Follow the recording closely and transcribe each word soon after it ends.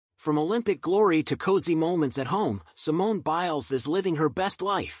From Olympic glory to cozy moments at home, Simone Biles is living her best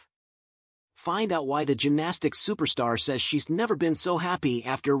life. Find out why the gymnastics superstar says she's never been so happy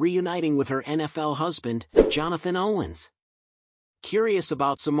after reuniting with her NFL husband, Jonathan Owens. Curious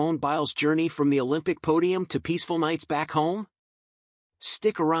about Simone Biles' journey from the Olympic podium to peaceful nights back home?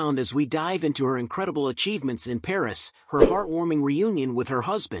 Stick around as we dive into her incredible achievements in Paris, her heartwarming reunion with her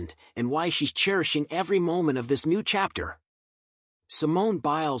husband, and why she's cherishing every moment of this new chapter. Simone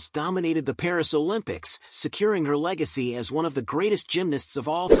Biles dominated the Paris Olympics, securing her legacy as one of the greatest gymnasts of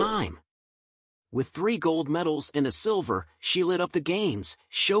all time. With 3 gold medals and a silver, she lit up the games,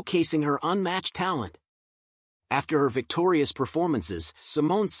 showcasing her unmatched talent. After her victorious performances,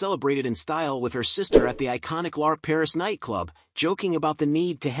 Simone celebrated in style with her sister at the iconic L'Arc Paris nightclub, joking about the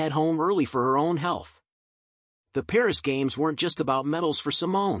need to head home early for her own health. The Paris Games weren't just about medals for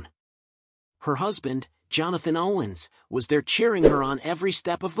Simone. Her husband, Jonathan Owens, was there cheering her on every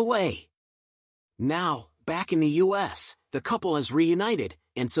step of the way. Now, back in the US, the couple has reunited,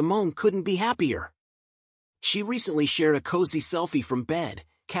 and Simone couldn't be happier. She recently shared a cozy selfie from bed,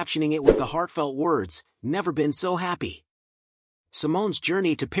 captioning it with the heartfelt words, "Never been so happy." Simone's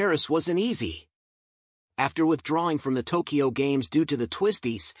journey to Paris wasn't easy. After withdrawing from the Tokyo Games due to the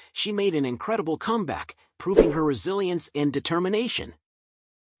twisties, she made an incredible comeback, proving her resilience and determination.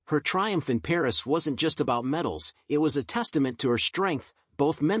 Her triumph in Paris wasn't just about medals, it was a testament to her strength,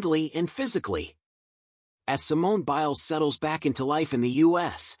 both mentally and physically. As Simone Biles settles back into life in the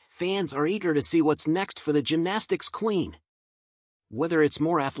US, fans are eager to see what's next for the gymnastics queen. Whether it's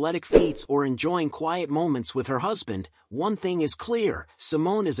more athletic feats or enjoying quiet moments with her husband, one thing is clear: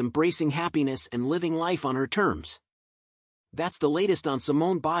 Simone is embracing happiness and living life on her terms. That's the latest on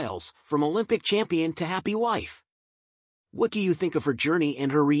Simone Biles, from Olympic champion to happy wife. What do you think of her journey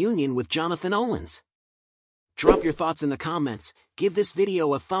and her reunion with Jonathan Owens? Drop your thoughts in the comments, give this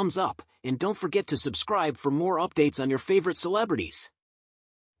video a thumbs up, and don't forget to subscribe for more updates on your favorite celebrities.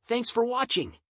 Thanks for watching.